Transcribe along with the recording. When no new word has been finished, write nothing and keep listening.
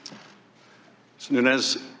Mr.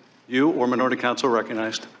 Nunes, you or minority counsel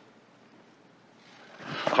recognized.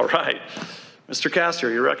 All right. Mr. Castor,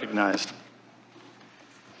 you're recognized.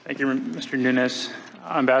 Thank you, Mr. Nunes.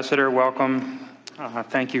 Ambassador, welcome.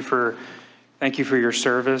 Thank you for your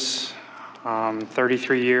service.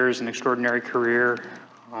 33 years, an extraordinary career.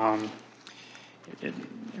 It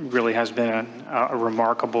really has been a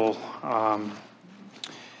remarkable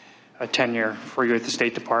tenure for you at the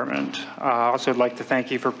State Department. Also, I'd like to thank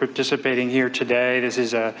you for participating here today. This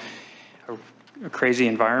is a crazy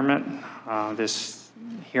environment. This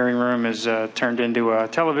hearing room is turned into a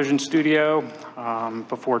television studio.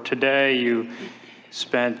 Before today, you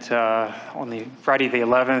spent on the Friday the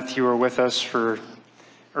 11th, you were with us for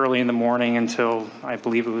early in the morning until I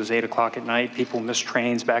believe it was 8 o'clock at night. People missed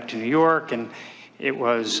trains back to New York, and it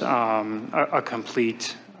was a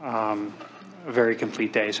very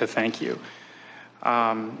complete day, so thank you.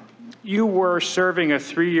 You were serving a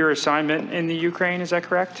 3-year assignment in the Ukraine, is that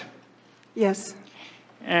correct? Yes.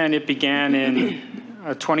 And it began in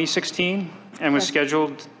 2016 and was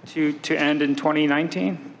scheduled to end in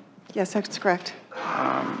 2019? Yes, that's correct.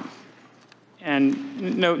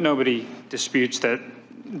 And nobody disputes that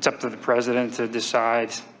it's up to the president to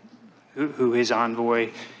decide who his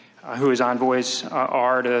envoys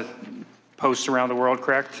are to posts around the world,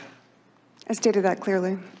 correct? I stated that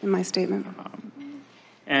clearly in my statement.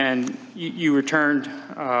 And you returned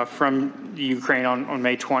from the Ukraine on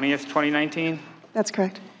May 20th, 2019? That's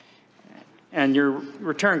correct. And your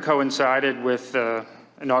return coincided with the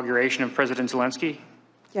inauguration of President Zelensky?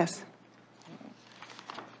 Yes.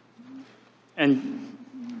 And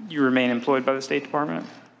you remain employed by the State Department?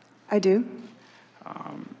 I do.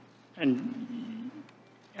 And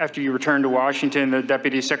after you returned to Washington, the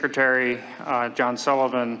Deputy Secretary, John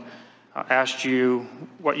Sullivan, asked you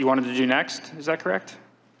what you wanted to do next. Is that correct?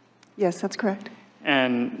 Yes, that's correct.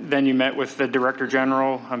 And then you met with the Director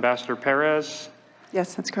General, Ambassador Perez?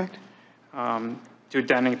 Yes, that's correct. To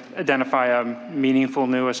identify a meaningful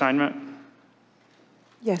new assignment?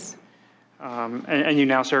 Yes. And you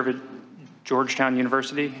now serve at Georgetown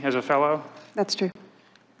University as a fellow? That's true.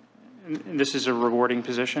 And this is a rewarding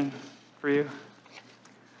position for you?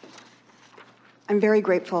 I'm very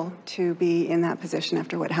grateful to be in that position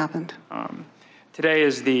after what happened. Today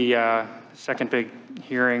is the second big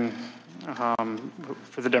hearing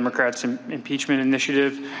for the Democrats' impeachment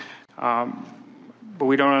initiative. But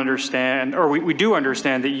we don't understand, or we do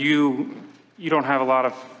understand that you don't have a lot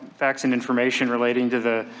of facts and information relating to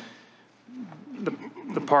the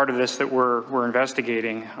part of this that we're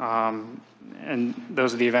investigating. And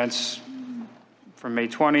those are the events from May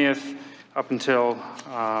 20th up until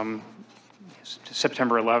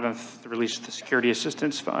September 11th, the release of the security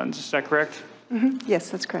assistance funds. Is that correct? Mm-hmm. Yes,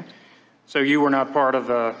 that's correct. So you were not part of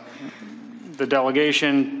the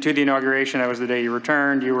delegation to the inauguration. That was the day you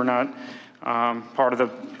returned. You were not part of the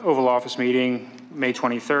Oval Office meeting May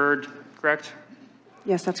 23rd, correct?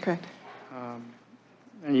 Yes, that's correct.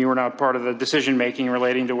 And you were not part of the decision-making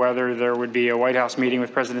relating to whether there would be a White House meeting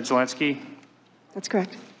with President Zelensky? That's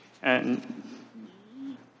correct. And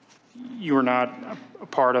you were not a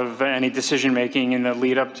part of any decision-making in the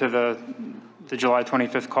lead-up to the July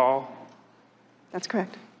 25th call? That's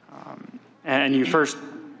correct. And you first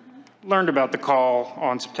learned about the call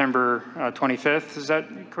on September 25th, is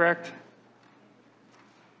that correct?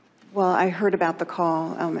 Well, I heard about the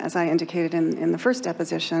call, as I indicated in the first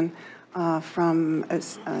deposition, from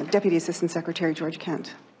Deputy Assistant Secretary George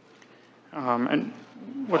Kent. And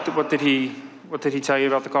what did he tell you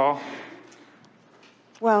about the call?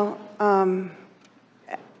 Well,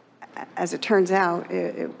 as it turns out,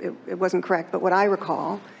 it wasn't correct. But what I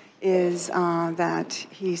recall is that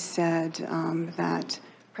he said that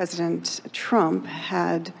President Trump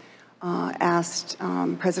had asked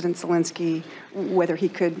President Zelensky whether he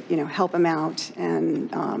could, help him out,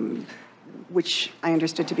 and which I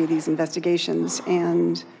understood to be these investigations,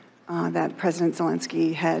 and that President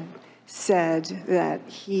Zelensky had said that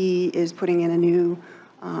he is putting in a new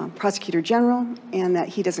prosecutor general, and that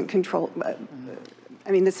he doesn't control.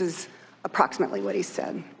 I mean, this is approximately what he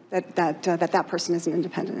said. That person is an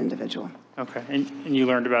independent individual. Okay, and you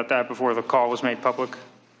learned about that before the call was made public?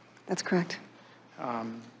 That's correct.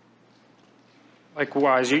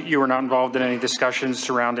 Likewise, you were not involved in any discussions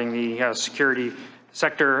surrounding the security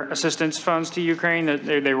sector assistance funds to Ukraine?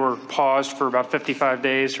 They were paused for about 55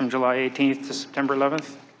 days from July 18th to September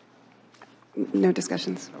 11th? No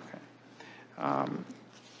discussions. Okay.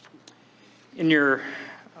 In your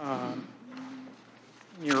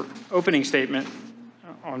opening statement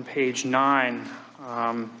on page 9,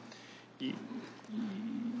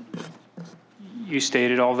 you you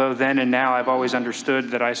stated, although then and now I've always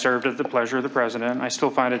understood that I served at the pleasure of the president, I still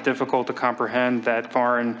find it difficult to comprehend that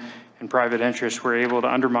foreign and private interests were able to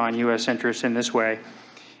undermine U.S. interests in this way.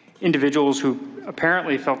 Individuals who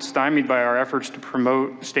apparently felt stymied by our efforts to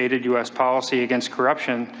promote stated U.S. policy against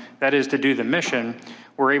corruption, that is to do the mission,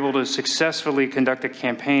 were able to successfully conduct a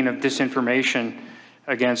campaign of disinformation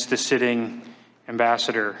against the sitting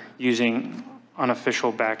ambassador using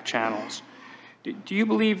unofficial back channels. Do you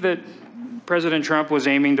believe that President Trump was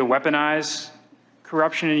aiming to weaponize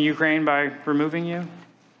corruption in Ukraine by removing you?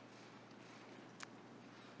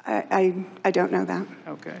 I don't know that.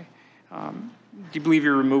 Okay. Do you believe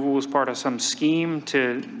your removal was part of some scheme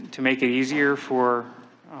to make it easier for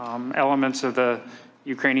elements of the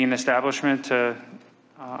Ukrainian establishment to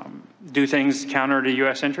do things counter to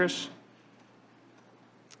U.S. interests?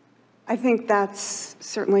 I think that's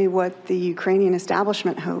certainly what the Ukrainian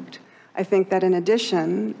establishment hoped. I think that in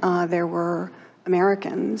addition, there were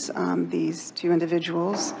Americans, these two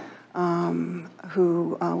individuals,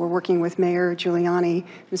 who were working with Mayor Giuliani,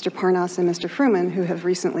 Mr. Parnas and Mr. Fruman, who have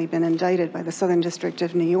recently been indicted by the Southern District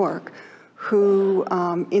of New York, who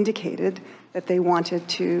indicated that they wanted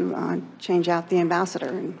to change out the ambassador.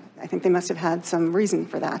 And I think they must have had some reason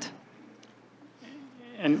for that.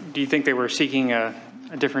 And do you think they were seeking a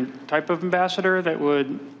different type of ambassador that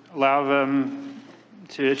would allow them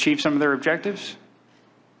to achieve some of their objectives?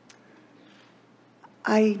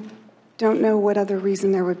 I don't know what other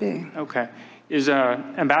reason there would be. Okay. Is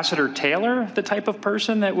Ambassador Taylor the type of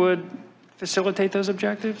person that would facilitate those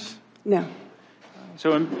objectives? No.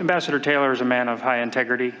 So Ambassador Taylor is a man of high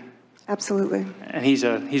integrity? Absolutely. And he's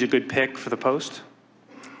a good pick for the post?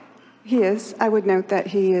 He is. I would note that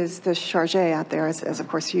he is the charge out there, as of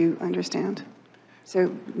course you understand.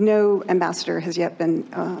 So no ambassador has yet been,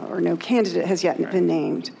 or no candidate has yet been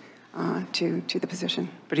named to the position.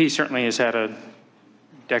 But he certainly has had a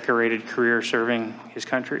decorated career serving his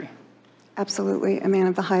country. Absolutely, a man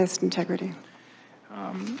of the highest integrity.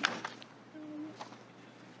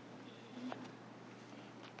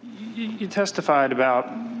 You testified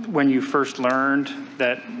about when you first learned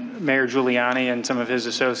that Mayor Giuliani and some of his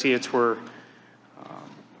associates were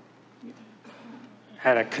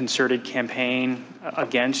had a concerted campaign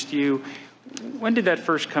against you. When did that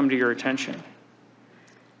first come to your attention?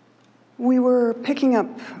 We were picking up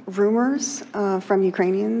rumors from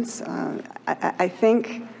Ukrainians. I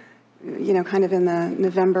think, you know, kind of in the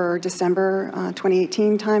November, December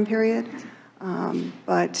 2018 time period.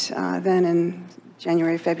 But then in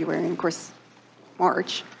January, February, and of course,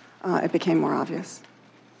 March, it became more obvious.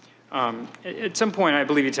 At some point, I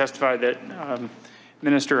believe you testified that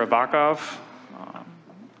Minister Avakov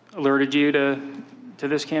alerted you to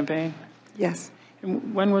this campaign? Yes.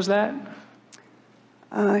 And when was that?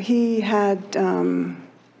 He had a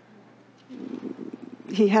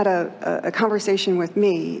conversation with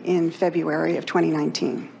me in February of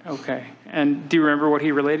 2019. Okay. And do you remember what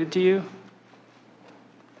he related to you?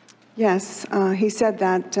 Yes. He said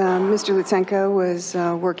that Mr. Lutsenko was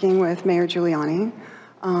working with Mayor Giuliani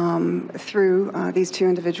through these two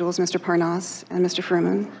individuals, Mr. Parnas and Mr.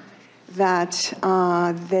 Fruman, that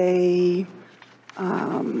they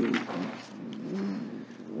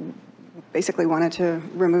basically wanted to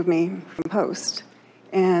remove me from post,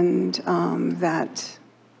 and that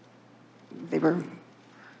they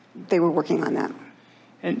were working on that.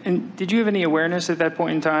 And did you have any awareness at that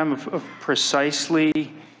point in time of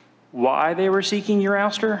precisely why they were seeking your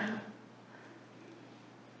ouster?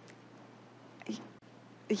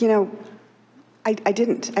 You know, I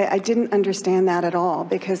didn't understand that at all,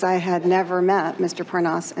 because I had never met Mr.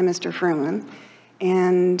 Parnas and Mr. Fruman,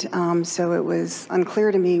 and so it was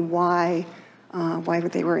unclear to me why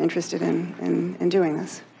they were interested in doing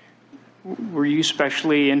this. Were you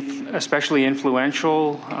especially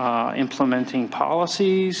influential implementing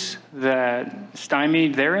policies that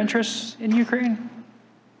stymied their interests in Ukraine?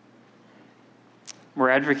 Were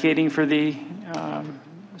advocating for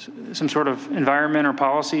some sort of environment or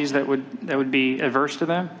policies that would be adverse to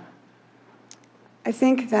them? I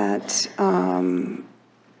think that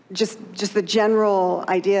just the general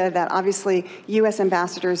idea that obviously U.S.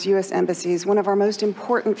 ambassadors, U.S. embassies, one of our most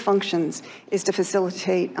important functions is to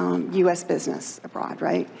facilitate U.S. business abroad,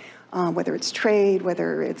 right? Whether it's trade,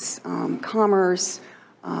 whether it's commerce,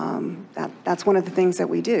 that's one of the things that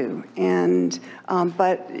we do. And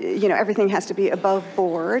but you know, everything has to be above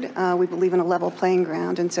board. We believe in a level playing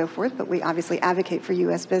ground and so forth, but we obviously advocate for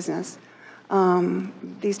U.S. business.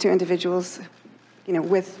 These two individuals, you know,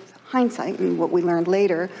 with hindsight and what we learned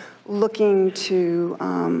later, looking to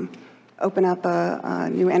open up a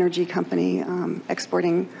new energy company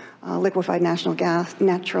exporting liquefied natural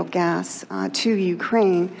gas to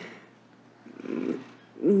Ukraine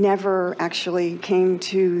never actually came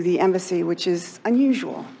to the embassy, which is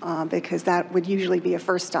unusual because that would usually be a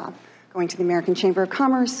first stop. Going to the American Chamber of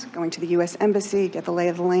Commerce, going to the U.S. Embassy, get the lay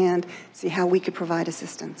of the land, see how we could provide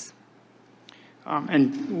assistance.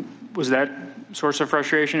 And was that source of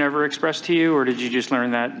frustration ever expressed to you, or did you just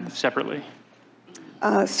learn that separately?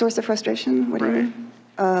 Source of frustration? What do you mean?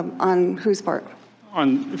 On whose part?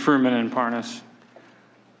 On Fruman and Parnas.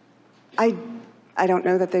 I don't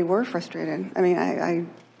know that they were frustrated. I mean,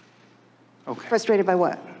 Okay. Frustrated by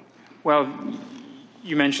what? Well,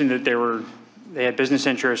 you mentioned that they had business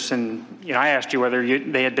interests, and I asked you whether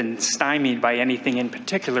they had been stymied by anything in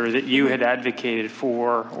particular that you had advocated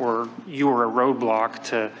for, or you were a roadblock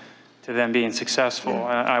to them being successful.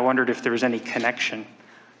 I wondered if there was any connection.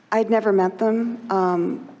 I'd never met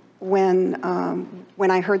them. When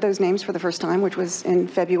I heard those names for the first time, which was in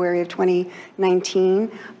February of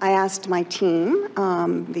 2019, I asked my team,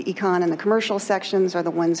 the econ and the commercial sections are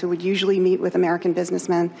the ones who would usually meet with American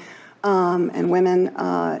businessmen and women,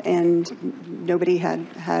 and nobody had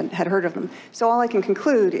heard of them. So all I can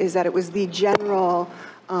conclude is that it was the general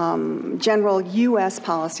U.S.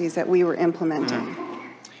 policies that we were implementing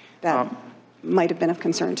that might have been of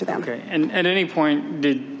concern to them. Okay, and at any point,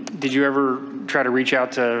 did you ever try to reach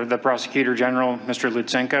out to the Prosecutor General, Mr.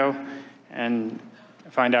 Lutsenko, and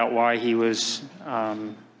find out why he was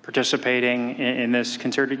participating in this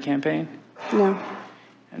concerted campaign? No.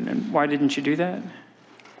 And then why didn't you do that?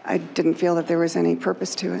 I didn't feel that there was any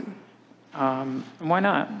purpose to it. And why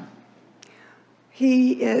not?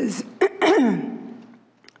 He is,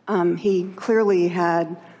 he clearly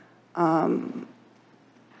had, I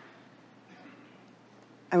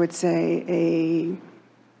would say,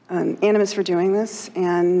 an animus for doing this,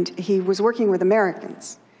 and he was working with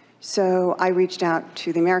Americans. So I reached out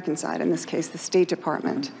to the American side, in this case, the State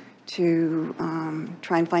Department, to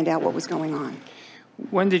try and find out what was going on.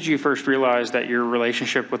 When did you first realize that your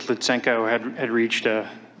relationship with Lutsenko had reached a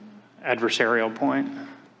adversarial point?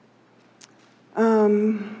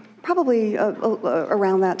 Probably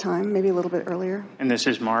around that time, maybe a little bit earlier. And this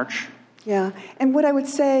is March? Yeah, and what I would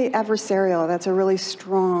say, adversarial, that's a really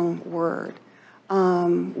strong word.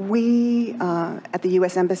 We at the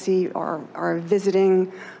U.S. Embassy are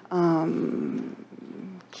visiting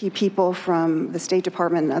key people from the State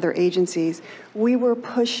Department and other agencies. We were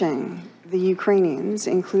pushing the Ukrainians,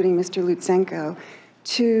 including Mr. Lutsenko,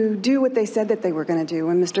 to do what they said that they were going to do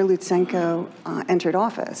when Mr. Lutsenko entered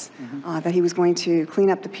office, that he was going to clean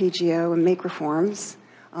up the PGO and make reforms,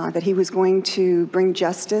 that he was going to bring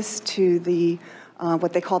justice to the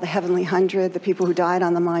what they call the Heavenly Hundred, the people who died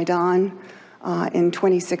on the Maidan in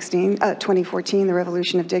 2014, the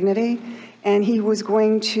Revolution of Dignity, and he was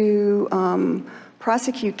going to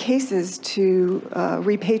prosecute cases to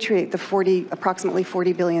repatriate the approximately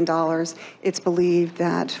 $40 billion it's believed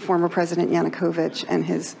that former President Yovanovitch and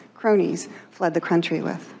his cronies fled the country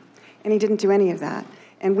with. And he didn't do any of that.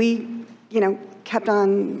 And we, kept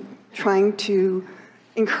on trying to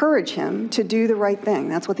encourage him to do the right thing.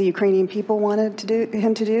 That's what the Ukrainian people wanted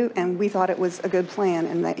him to do, and we thought it was a good plan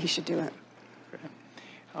and that he should do it.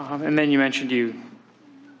 And then you mentioned you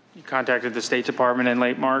contacted the State Department in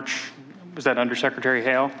late March. Was that Under Secretary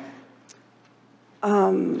Hale?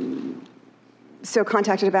 So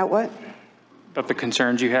contacted about what? About the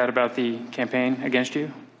concerns you had about the campaign against you?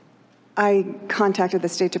 I contacted the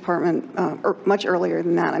State Department much earlier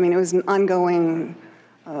than that. I mean, it was an ongoing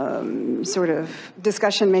sort of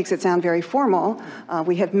discussion, makes it sound very formal.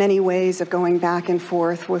 We have many ways of going back and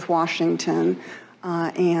forth with Washington.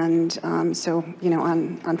 So,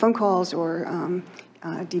 on phone calls or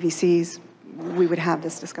DVCs, we would have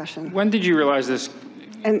this discussion. When did you realize this?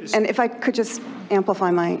 And if I could just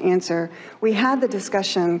amplify my answer, we had the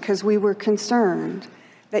discussion because we were concerned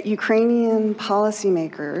that Ukrainian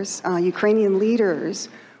policymakers, Ukrainian leaders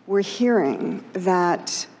were hearing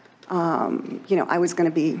that, I was going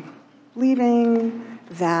to be leaving,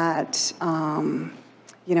 that,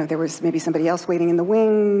 there was maybe somebody else waiting in the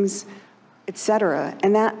wings, et cetera.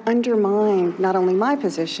 And that undermined not only my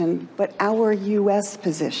position, but our U.S.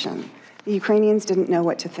 position. The Ukrainians didn't know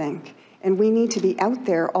what to think. And we need to be out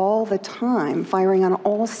there all the time, firing on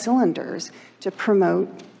all cylinders to promote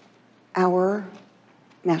our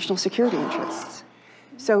national security interests.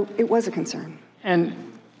 So it was a concern. And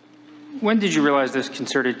when did you realize this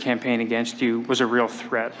concerted campaign against you was a real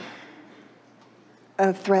threat?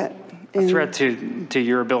 A threat? A threat to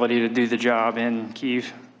your ability to do the job in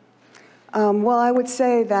Kyiv? Well, I would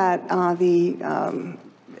say that the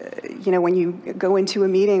you know, when you go into a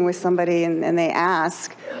meeting with somebody and they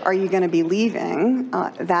ask, are you going to be leaving,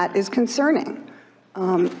 that is concerning.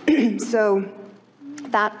 So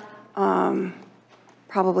that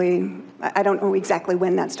probably, I don't know exactly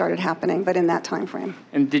when that started happening, but in that time frame.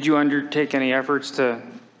 And did you undertake any efforts to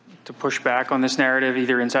push back on this narrative,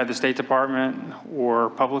 either inside the State Department or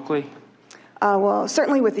publicly? Well,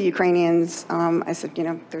 certainly with the Ukrainians, I said, you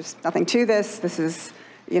know, there's nothing to this. This is,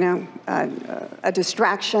 you know, a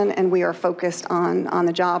distraction, and we are focused on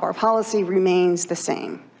the job. Our policy remains the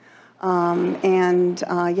same.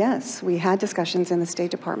 Yes, we had discussions in the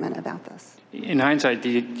State Department about this. In hindsight, do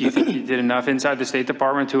you think you did enough inside the State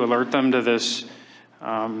Department to alert them to this,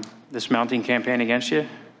 this mounting campaign against you?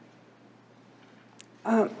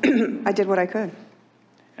 I did what I could.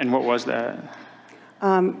 And what was that?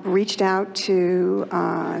 Reached out to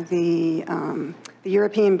the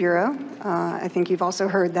European Bureau. I think you've also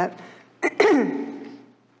heard that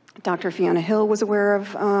Dr. Fiona Hill was aware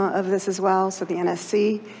of this as well, so the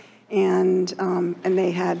NSC, and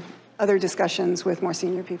they had other discussions with more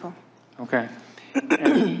senior people. Okay.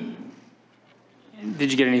 And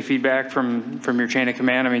did you get any feedback from your chain of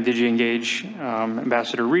command? I mean, did you engage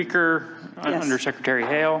Ambassador Reeker, Yes. Under Secretary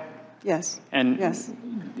Hale? Yes. And yes.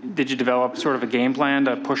 Did you develop sort of a game plan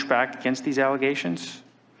to push back against these allegations?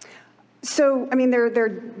 So, I mean, there are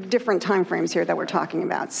different timeframes here that we're talking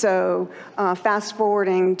about. So, fast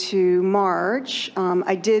forwarding to March,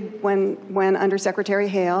 I did, when Undersecretary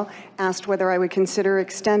Hale asked whether I would consider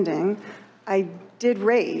extending, I did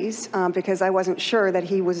raise, because I wasn't sure that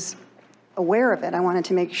he was aware of it. I wanted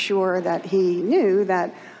to make sure that he knew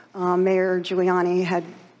that Mayor Giuliani had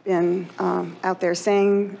been out there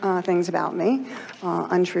saying things about me,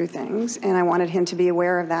 untrue things, and I wanted him to be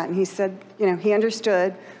aware of that. And he said, you know, he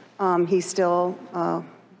understood. He still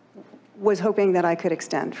was hoping that I could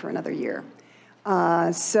extend for another year.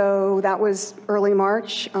 So that was early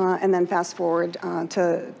March, and then fast forward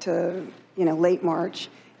to you know, late March,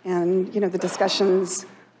 and you know, the discussions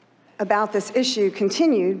about this issue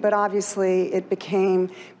continued, but obviously it became,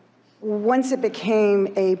 once it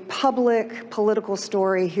became a public political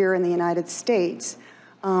story here in the United States,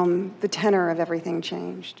 the tenor of everything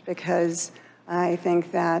changed, because I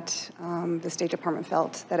think that the State Department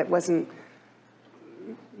felt that it wasn't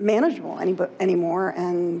manageable anymore,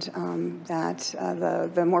 and that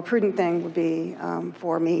the more prudent thing would be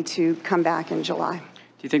for me to come back in July.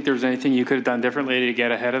 Do you think there was anything you could have done differently to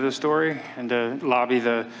get ahead of the story and to lobby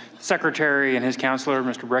the secretary and his counselor,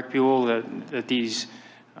 Mr. Breckbuell, that these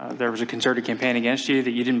there was a concerted campaign against you,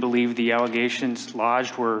 that you didn't believe the allegations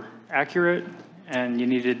lodged were accurate and you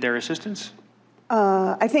needed their assistance?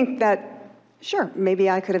 I think that, sure, maybe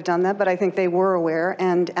I could have done that, but I think they were aware.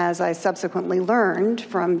 And as I subsequently learned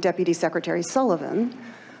from Deputy Secretary Sullivan,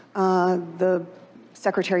 the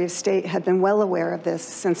Secretary of State had been well aware of this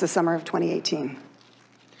since the summer of 2018.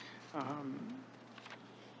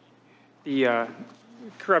 The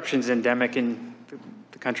corruption's endemic in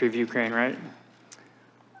the country of Ukraine, right?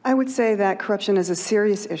 I would say that corruption is a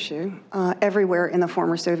serious issue everywhere in the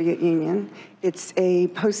former Soviet Union. It's a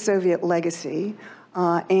post-Soviet legacy,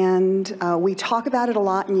 and we talk about it a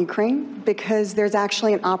lot in Ukraine because there's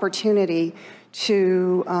actually an opportunity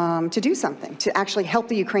to do something, to actually help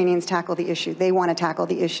the Ukrainians tackle the issue. They want to tackle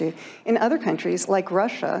the issue. In other countries, like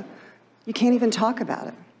Russia, you can't even talk about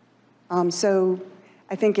it. So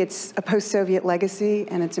I think it's a post-Soviet legacy,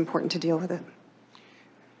 and it's important to deal with it.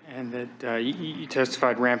 And that you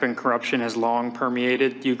testified rampant corruption has long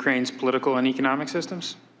permeated Ukraine's political and economic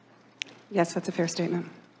systems? Yes, that's a fair statement.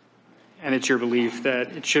 And it's your belief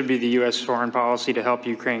that it should be the U.S. foreign policy to help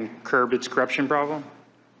Ukraine curb its corruption problem?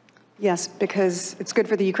 Yes, because it's good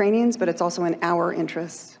for the Ukrainians, but it's also in our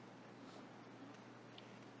interests.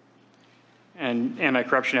 And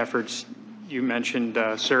anti-corruption efforts, you mentioned,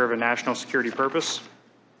 serve a national security purpose?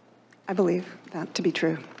 I believe that to be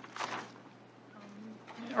true.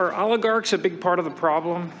 Are oligarchs a big part of the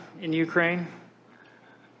problem in Ukraine?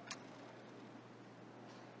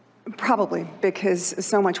 Probably, because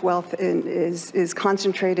so much wealth is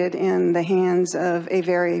concentrated in the hands of a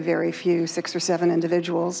very, very few, 6 or 7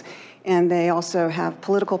 individuals, and they also have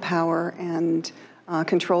political power and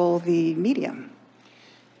control the media.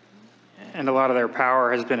 And a lot of their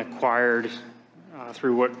power has been acquired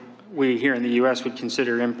through what we here in the U.S. would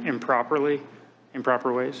consider improper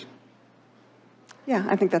ways? Yeah,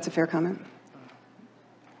 I think that's a fair comment.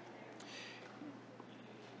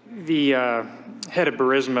 The head of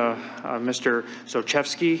Burisma, Mr.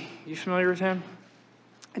 Sochevsky, you familiar with him?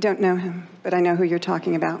 I don't know him, but I know who you're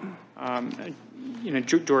talking about. You know,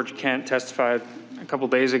 George Kent testified a couple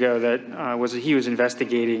days ago that he was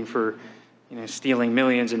investigating for stealing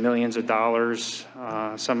millions and millions of dollars,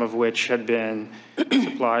 some of which had been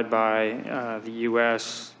supplied by the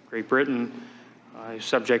U.S., Great Britain,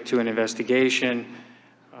 subject to an investigation,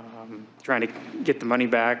 trying to get the money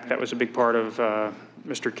back. That was a big part of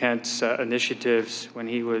Mr. Kent's initiatives when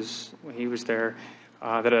he was there.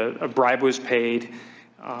 That a bribe was paid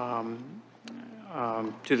to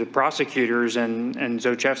the prosecutors, and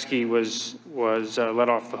Zlochevsky was let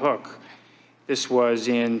off the hook. This was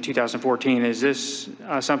in 2014. Is this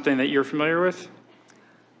something that you're familiar with?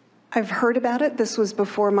 I've heard about it. This was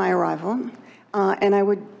before my arrival. And I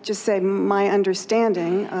would just say my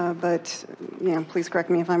understanding, but please correct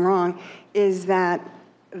me if I'm wrong, is that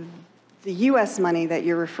the U.S. money that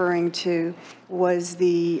you're referring to was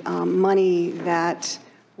the money that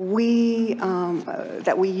we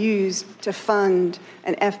used to fund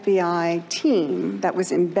an FBI team that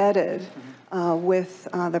was embedded with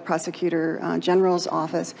the Prosecutor General's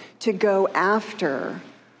office to go after,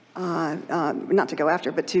 not to go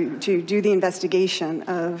after, but to do the investigation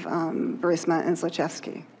of Burisma and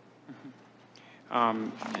Zlochevsky.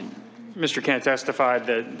 Mr. Kent testified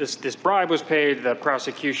that this bribe was paid, the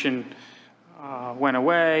prosecution went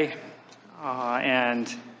away,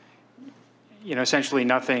 and essentially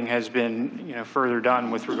nothing has been further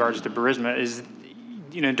done with regards to Burisma. Is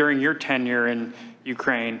during your tenure in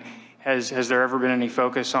Ukraine, has there ever been any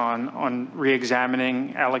focus on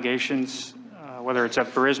re-examining allegations, whether it's at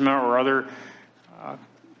Burisma or other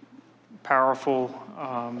powerful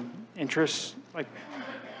interests like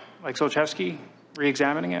Zlochevsky,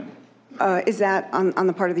 re-examining it? Is that on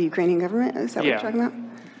the part of the Ukrainian government? Is that what you're talking about?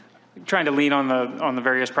 Trying to lean on the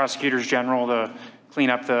various prosecutors general to clean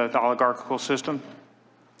up the oligarchical system?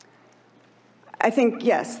 I think,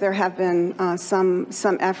 yes, there have been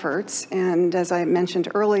some efforts, and as I mentioned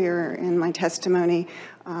earlier in my testimony,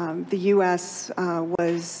 the U.S.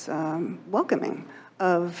 was welcoming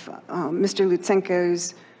of Mr.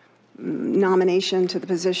 Lutsenko's nomination to the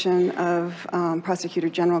position of Prosecutor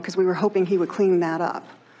General, because we were hoping he would clean that up.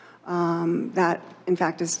 That, in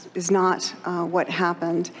fact, is not what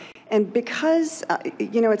happened. And because,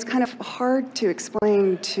 it's kind of hard to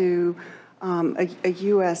explain to a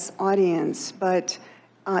U.S. audience, but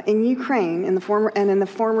in Ukraine, in the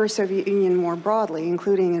former Soviet Union more broadly,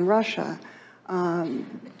 including in Russia, the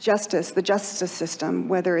justice system,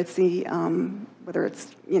 whether it's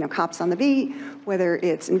cops on the beat, whether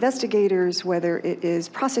it's investigators, whether it is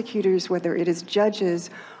prosecutors, whether it is judges,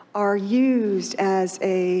 are used as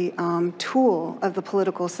a tool of the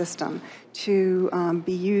political system to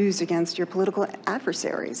be used against your political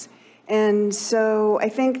adversaries. And so I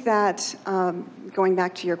think that, going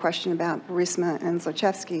back to your question about Burisma and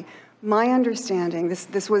Zlochevsky, my understanding,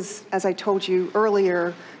 this was, as I told you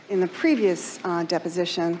earlier in the previous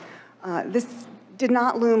deposition, this did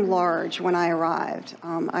not loom large when I arrived.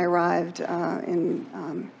 I arrived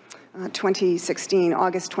in 2016,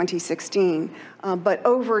 August 2016. But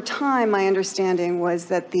over time, my understanding was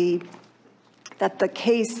that the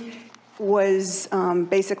case was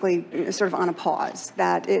basically sort of on a pause,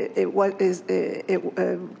 that it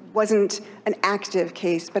wasn't an active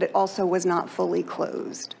case, but it also was not fully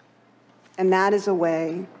closed. And that is a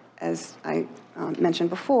way, as I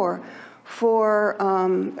mentioned before, for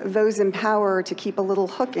those in power to keep a little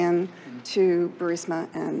hook in to Burisma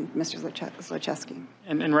and Mr. Zlochevsky.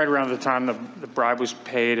 And right around the time the bribe was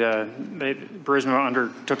paid, Burisma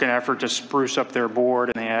undertook an effort to spruce up their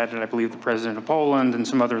board, and they added, I believe, the president of Poland and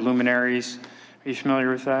some other luminaries. Are you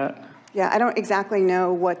familiar with that? Yeah, I don't exactly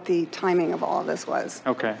know what the timing of all of this was.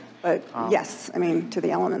 Okay. But yes, I mean, to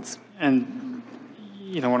the elements. And,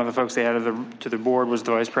 one of the folks they added to the board was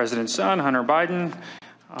the vice president's son, Hunter Biden,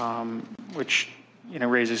 which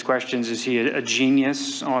raises questions. Is he a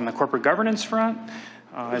genius on the corporate governance front?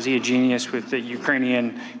 Is he a genius with the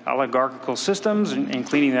Ukrainian oligarchical systems and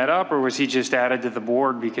cleaning that up, or was he just added to the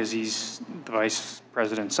board because he's the vice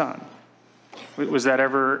president's son? Was that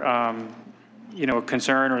ever, a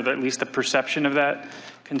concern, or at least the perception of that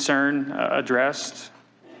concern addressed?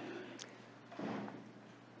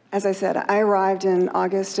 As I said, I arrived in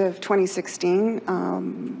August of 2016.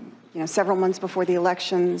 Several months before the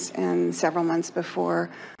elections and several months before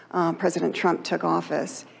President Trump took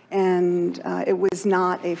office. And it was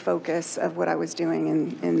not a focus of what I was doing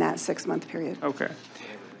in that 6-month period. Okay.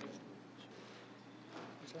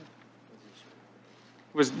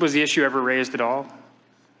 Was the issue ever raised at all?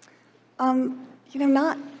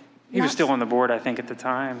 Not. He was still on the board, I think, at the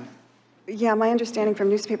time. Yeah, my understanding from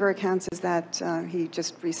newspaper accounts is that he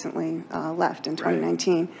just recently left in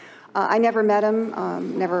 2019. Right. I never met him,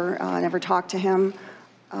 never talked to him.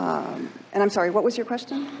 And I'm sorry, what was your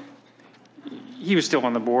question? he was still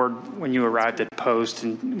on the board when you arrived at post,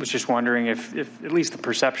 and was just wondering if at least the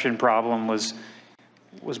perception problem was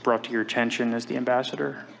brought to your attention as the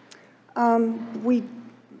ambassador.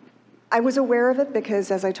 I was aware of it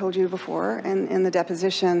because, as I told you before, in the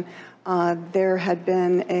deposition, there had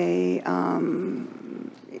been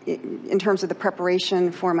in terms of the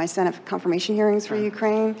preparation for my Senate confirmation hearings for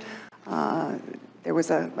Ukraine, there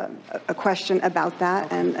was a question about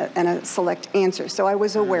that and a select answer. So I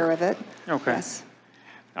was aware of it. Okay. Yes.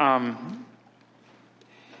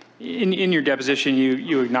 In your deposition,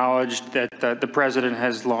 you acknowledged that the president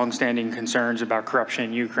has longstanding concerns about corruption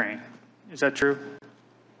in Ukraine. Is that true?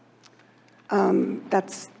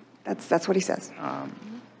 That's what he says.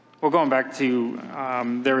 Well, going back to,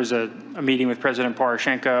 there was a meeting with President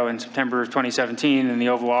Poroshenko in September of 2017 in the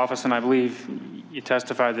Oval Office, and I believe you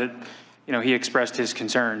testified that, he expressed his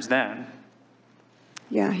concerns then.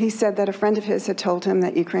 Yeah, he said that a friend of his had told him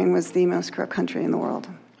that Ukraine was the most corrupt country in the world.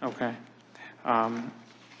 Okay.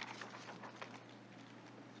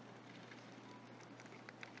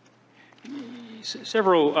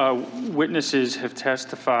 Several witnesses have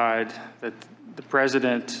testified that the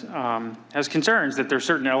president has concerns that there are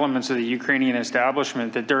certain elements of the Ukrainian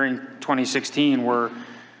establishment that during 2016 were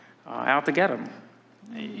out to get him.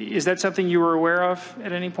 Is that something you were aware of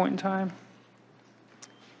at any point in time?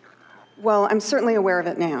 Well, I'm certainly aware of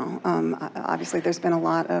it now. Obviously, there's been a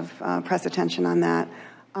lot of press attention on that.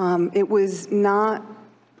 It was not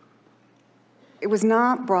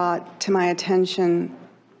brought to my attention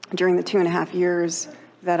during the 2.5 years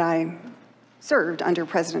that I served under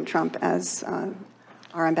President Trump as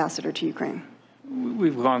our ambassador to Ukraine.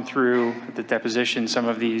 We've gone through the deposition some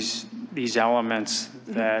of these elements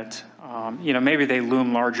that, maybe they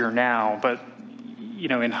loom larger now, but,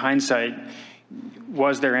 in hindsight,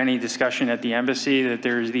 was there any discussion at the embassy that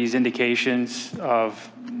there's these indications of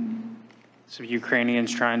some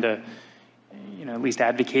Ukrainians trying to, at least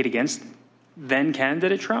advocate against then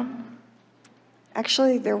candidate Trump?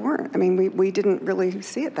 Actually, there weren't. I mean, we didn't really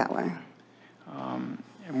see it that way.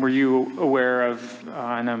 And were you aware of,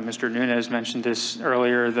 I know Mr. Nunes mentioned this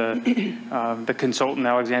earlier, the consultant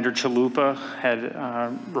Alexander Chalupa had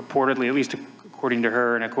reportedly, at least according to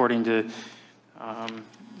her and according to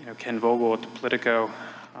Ken Vogel at the Politico,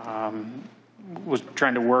 was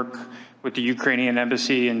trying to work with the Ukrainian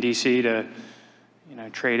embassy in D.C. to,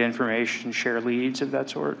 trade information, share leads of that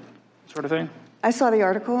sort of thing? I saw the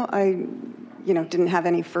article. I, didn't have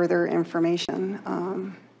any further information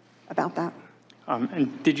about that.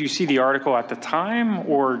 And did you see the article at the time,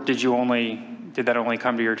 or did that only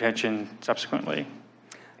come to your attention subsequently?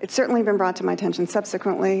 It's certainly been brought to my attention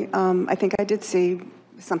subsequently. I think I did see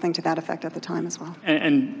something to that effect at the time as well.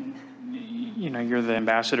 And you're the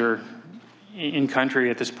ambassador in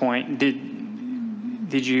country at this point.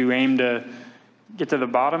 Did you aim to get to the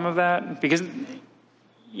bottom of that? Because,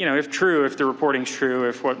 if the reporting's true,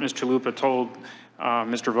 if what Ms. Chalupa told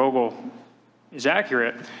Mr. Vogel is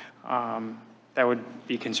accurate, that would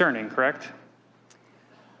be concerning, correct?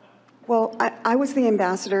 Well, I was the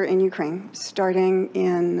ambassador in Ukraine starting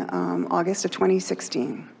in August of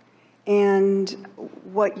 2016. And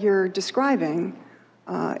what you're describing,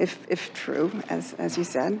 if true, as you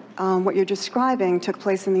said, what you're describing took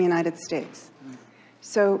place in the United States.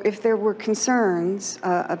 So if there were concerns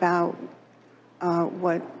about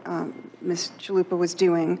what Ms. Chalupa was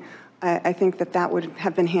doing, I think that would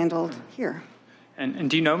have been handled here. And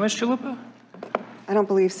do you know Ms. Chalupa? I don't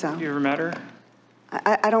believe so. Have you ever met her?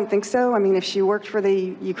 I don't think so. I mean, if she worked for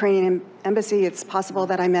the Ukrainian embassy, it's possible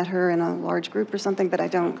that I met her in a large group or something, but I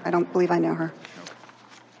don't believe I know her.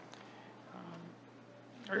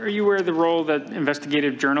 Are you aware of the role that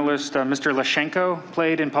investigative journalist Mr. Lashenko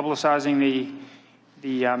played in publicizing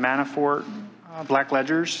the Manafort black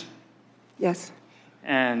ledgers? Yes.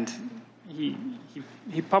 And he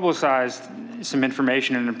publicized some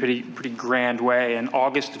information in a pretty grand way in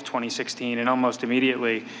August of 2016, and almost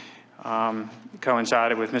immediately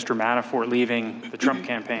coincided with Mr. Manafort leaving the Trump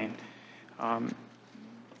campaign.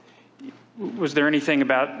 Was there anything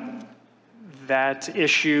about that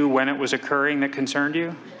issue when it was occurring that concerned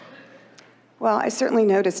you? Well, I certainly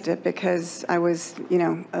noticed it because I was,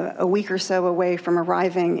 a week or so away from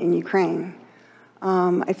arriving in Ukraine.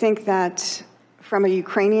 I think that from a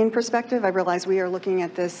Ukrainian perspective, I realize we are looking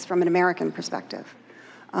at this from an American perspective.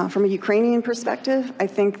 From a Ukrainian perspective, I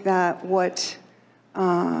think that what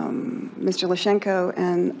Mr. Lashenko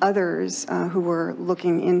and others who were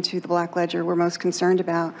looking into the Black Ledger were most concerned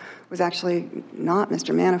about was actually not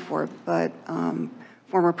Mr. Manafort, but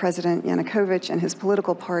former President Yovanovitch and his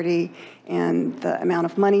political party and the amount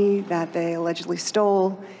of money that they allegedly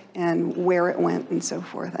stole and where it went and so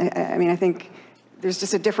forth. I mean, I think there's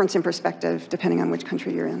just a difference in perspective depending on which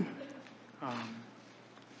country you're in.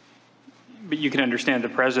 But you can understand the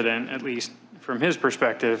president, at least from his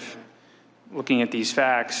perspective, looking at these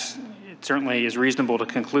facts, it certainly is reasonable to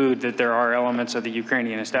conclude that there are elements of the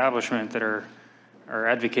Ukrainian establishment that are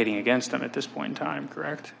advocating against them at this point in time,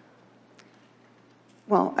 correct?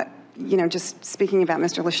 Well, you know, just speaking about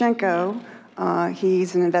Mr. Lyshenko,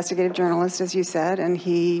 he's an investigative journalist, as you said, and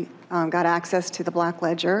he got access to the Black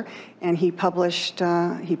Ledger, and he published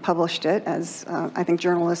it, as I think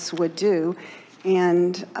journalists would do.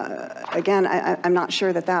 And again, I'm not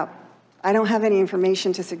sure that I don't have any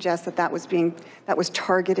information to suggest that that was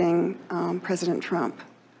targeting President Trump.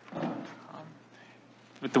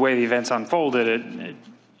 With the way the events unfolded,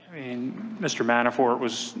 I mean, Mr. Manafort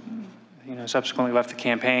was, you know, subsequently left the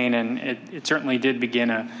campaign, and it certainly did begin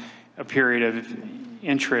a period of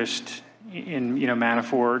interest in, you know,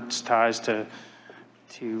 Manafort's ties to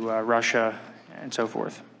Russia and so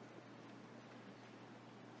forth.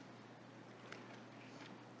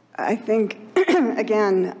 I think,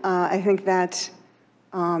 again, I think that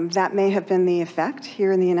that may have been the effect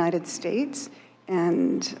here in the United States.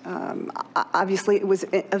 And obviously, it was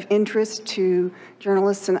of interest to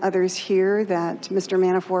journalists and others here that Mr.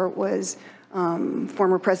 Manafort was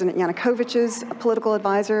former President Yanukovych's political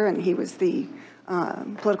advisor, and he was the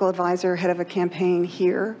political advisor, head of a campaign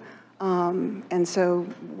here. And so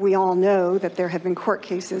we all know that there have been court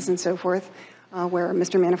cases and so forth where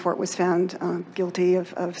Mr. Manafort was found guilty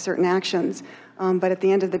of certain actions. But at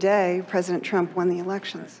the end of the day, President Trump won the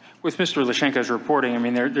elections. With Mr. Lyshenko's reporting, I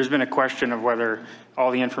mean, there's been a question of whether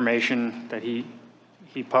all the information that he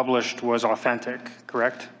published was authentic,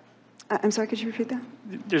 correct? I'm sorry, could you repeat that?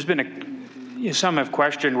 There's been some have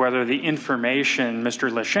questioned whether the information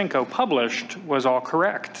Mr. Lyshenko published was all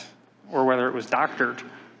correct, or whether it was doctored.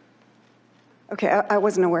 Okay, I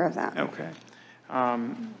wasn't aware of that. Okay.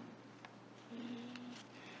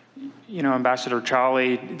 You know, Ambassador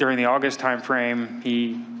Chali, during the August timeframe,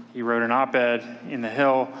 he wrote an op-ed in The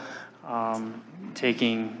Hill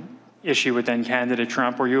taking issue with then candidate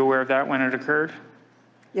Trump. Were you aware of that when it occurred?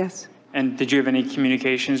 Yes. And did you have any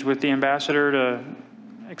communications with the ambassador to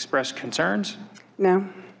express concerns? No.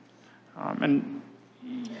 And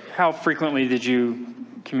how frequently did you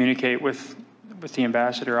communicate with the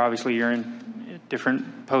ambassador? Obviously, you're in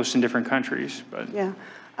different posts in different countries, but yeah.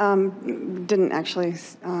 Didn't actually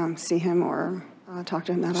see him or talk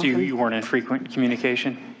to him that often. So you weren't in frequent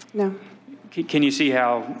communication? No. Can you see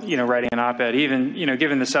how, you know, writing an op-ed, even, you know,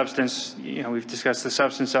 given the substance, you know, we've discussed the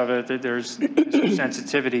substance of it, that there's some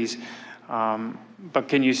sensitivities, but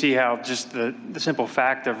can you see how just the simple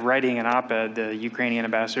fact of writing an op-ed, the Ukrainian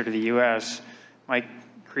ambassador to the U.S., might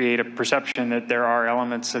create a perception that there are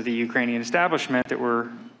elements of the Ukrainian establishment that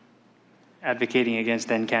were advocating against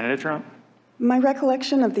then candidate Trump? My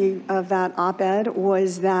recollection of that op-ed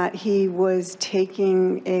was that he was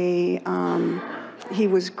taking he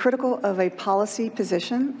was critical of a policy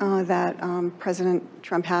position that President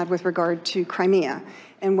Trump had with regard to Crimea,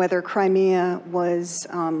 and whether Crimea was,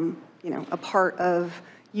 you know, a part of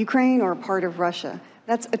Ukraine or a part of Russia.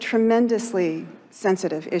 That's a tremendously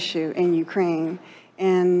sensitive issue in Ukraine,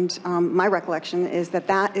 and my recollection is that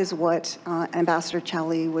that is what Ambassador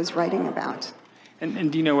Chali was writing about.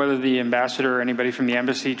 And do you know whether the ambassador or anybody from the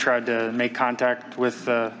embassy tried to make contact with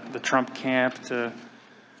the Trump camp to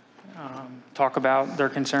talk about their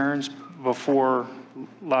concerns before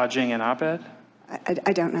lodging an op-ed?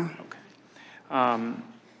 I don't know. Okay.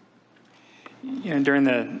 You know, during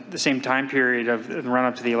the same time period of the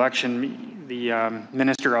run-up to the election, the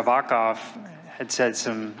Minister Avakov had said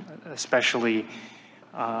some especially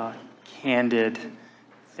candid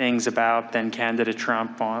things about then candidate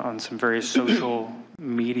Trump on some various social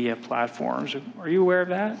media platforms. Are you aware of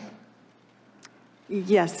that?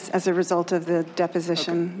 Yes, as a result of the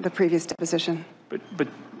deposition, okay. The previous deposition.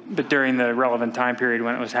 But during the relevant time period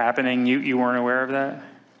when it was happening, you weren't aware of that?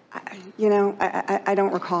 You know, I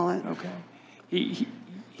don't recall it. Okay.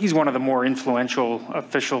 He's one of the more influential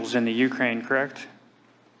officials in the Ukraine, correct?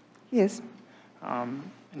 He is.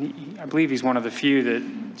 I believe he's one of the few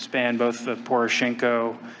that span both the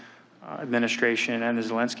Poroshenko administration and the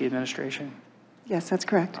Zelensky administration. Yes, that's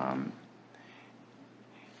correct.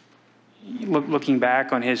 Looking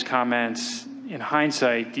back on his comments in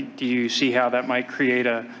hindsight, do you see how that might create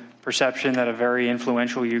a perception that a very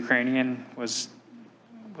influential Ukrainian was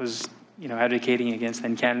you know, advocating against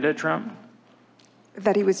then candidate Trump?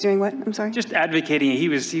 That he was doing what? I'm sorry? Just advocating. He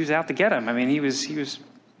was out to get him. I mean,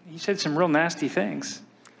 he said some real nasty things.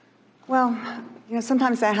 Well, you know,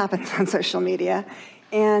 sometimes that happens on social media.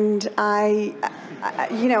 And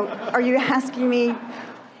you know, are you asking me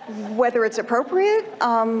Whether it's appropriate,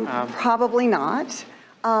 probably not.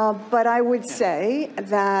 But I would say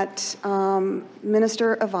that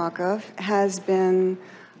Minister Avakov has been,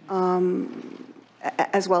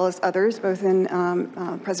 as well as others, both in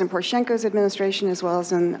President Poroshenko's administration as well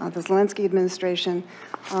as in the Zelensky administration,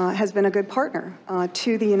 has been a good partner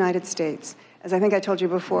to the United States. As I think I told you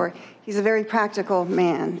before, he's a very practical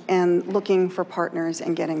man and looking for partners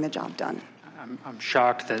and getting the job done. I'm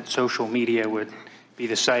shocked that social media would be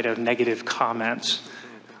the site of negative comments.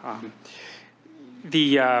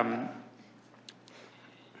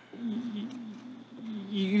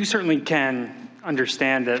 You certainly can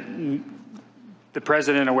understand that the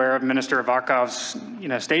president, aware of Minister Avakov's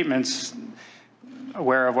statements,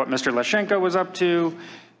 aware of what Mr. Leshchenko was up to,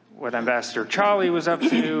 what Ambassador Chali was up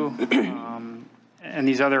to, and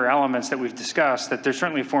these other elements that we've discussed, that there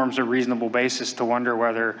certainly forms a reasonable basis to wonder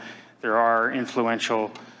whether there are influential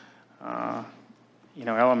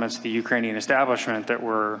elements of the Ukrainian establishment that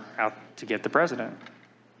were out to get the president.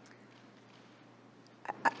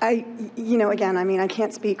 Again, I mean, I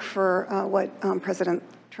can't speak for what President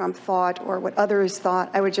Trump thought or what others thought.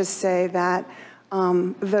 I would just say that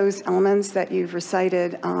those elements that you've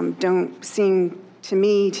recited don't seem to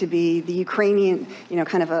me to be the Ukrainian,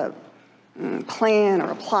 kind of a plan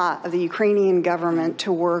or a plot of the Ukrainian government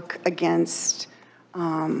to work against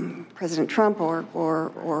President Trump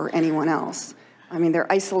or anyone else. I mean,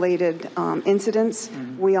 they're isolated incidents.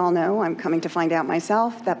 Mm-hmm. We all know, I'm coming to find out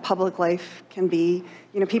myself, that public life can be,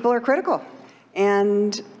 people are critical.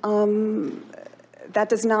 And that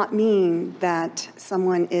does not mean that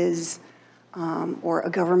someone is, or a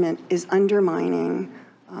government is undermining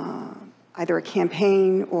either a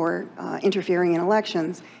campaign or interfering in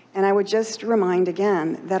elections. And I would just remind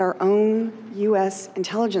again that our own U.S.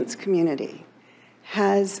 intelligence community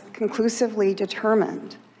has conclusively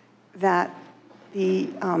determined that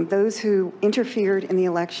those who interfered in the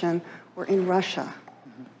election were in Russia.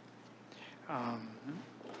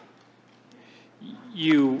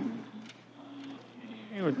 You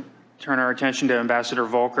would turn our attention to Ambassador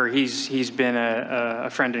Volker. He's been a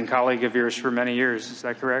friend and colleague of yours for many years. Is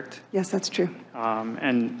that correct? Yes, that's true.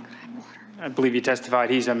 And I believe you testified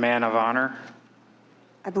he's a man of honor.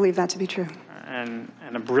 I believe that to be true. And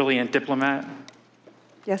a brilliant diplomat.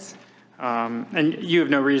 Yes. And you have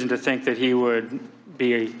no reason to think that he would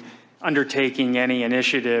be undertaking any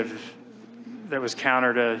initiative that was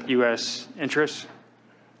counter to U.S. interests?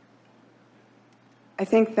 I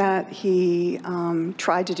think that he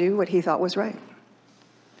tried to do what he thought was right.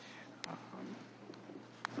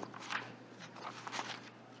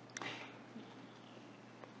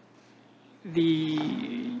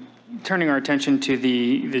 Turning our attention to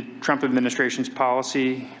the Trump administration's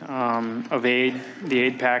policy of aid, the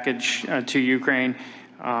aid package to Ukraine,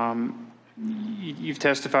 you've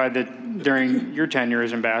testified that during your tenure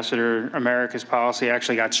as ambassador, America's policy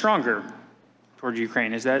actually got stronger toward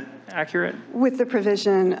Ukraine. Is that accurate? With the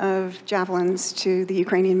provision of javelins to the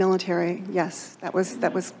Ukrainian military, yes, that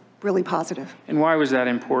was really positive. And why was that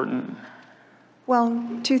important? Well,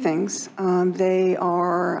 two things. They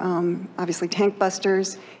are obviously tank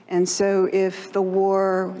busters, and so if the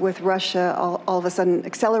war with Russia all of a sudden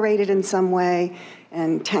accelerated in some way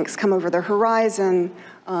and tanks come over the horizon,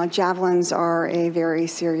 javelins are a very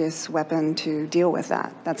serious weapon to deal with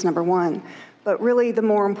that. That's number one. But really the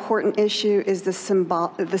more important issue is the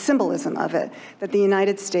symbolism of it, that the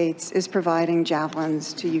United States is providing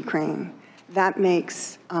javelins to Ukraine. That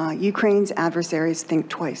makes Ukraine's adversaries think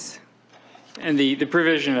twice. And the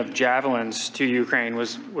provision of javelins to Ukraine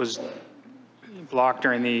was blocked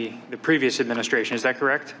during the previous administration. Is that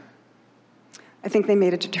correct? I think they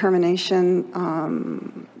made a determination.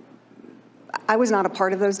 I was not a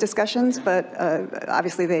part of those discussions, but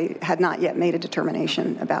obviously they had not yet made a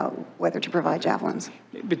determination about whether to provide javelins.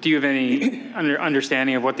 But do you have any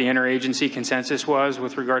understanding of what the interagency consensus was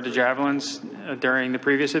with regard to javelins during the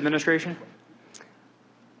previous administration?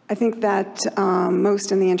 I think that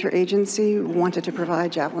most in the interagency wanted to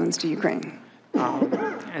provide javelins to Ukraine.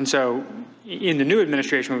 And so in the new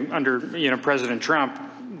administration under President Trump,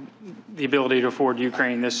 the ability to afford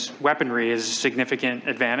Ukraine this weaponry is a significant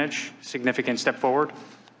advantage, significant step forward?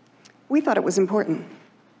 We thought it was important.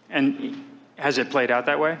 And has it played out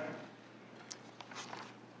that way?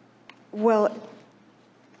 Well,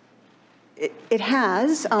 it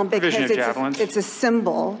has, because it's a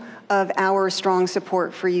symbol of our strong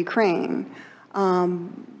support for Ukraine.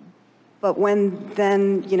 But when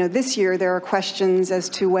then, this year there are questions as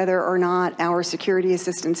to whether or not our security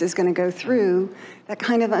assistance is going to go through, that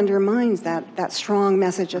kind of undermines that strong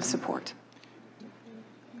message of support.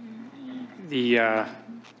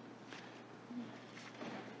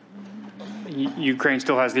 Ukraine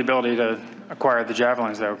still has the ability to acquire the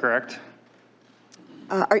javelins, though, correct?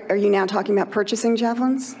 Are you now talking about purchasing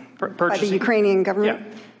javelins? By the Purchasing? Ukrainian government?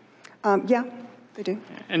 Yeah, they do.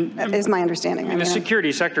 And That is my understanding. the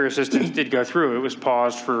security sector assistance did go through. It was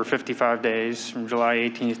paused for 55 days from July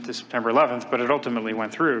 18th to September 11th, but it ultimately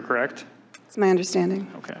went through, correct? It's my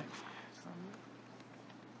understanding. Okay.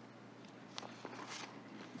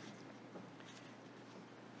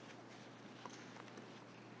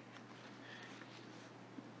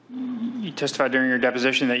 You testified during your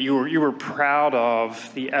deposition that you were proud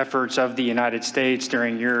of the efforts of the United States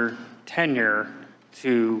during your tenure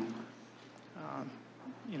to,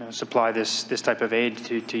 supply this type of aid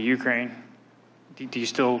to Ukraine.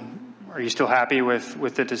 Are you still happy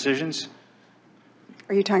with the decisions?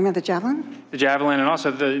 Are you talking about the javelin? The javelin and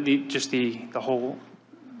also the whole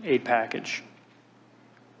aid package.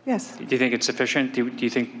 Yes. Do you think it's sufficient? Do you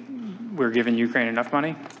think we're giving Ukraine enough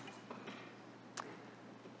money?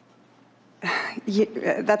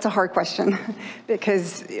 That's a hard question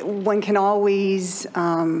because one can always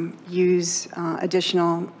use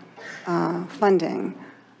additional funding.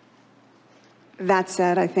 That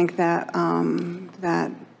said, I think that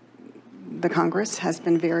that the Congress has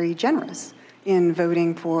been very generous in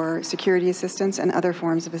voting for security assistance and other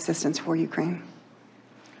forms of assistance for Ukraine.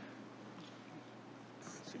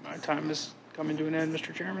 See, my time is coming to an end,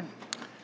 Mr. Chairman.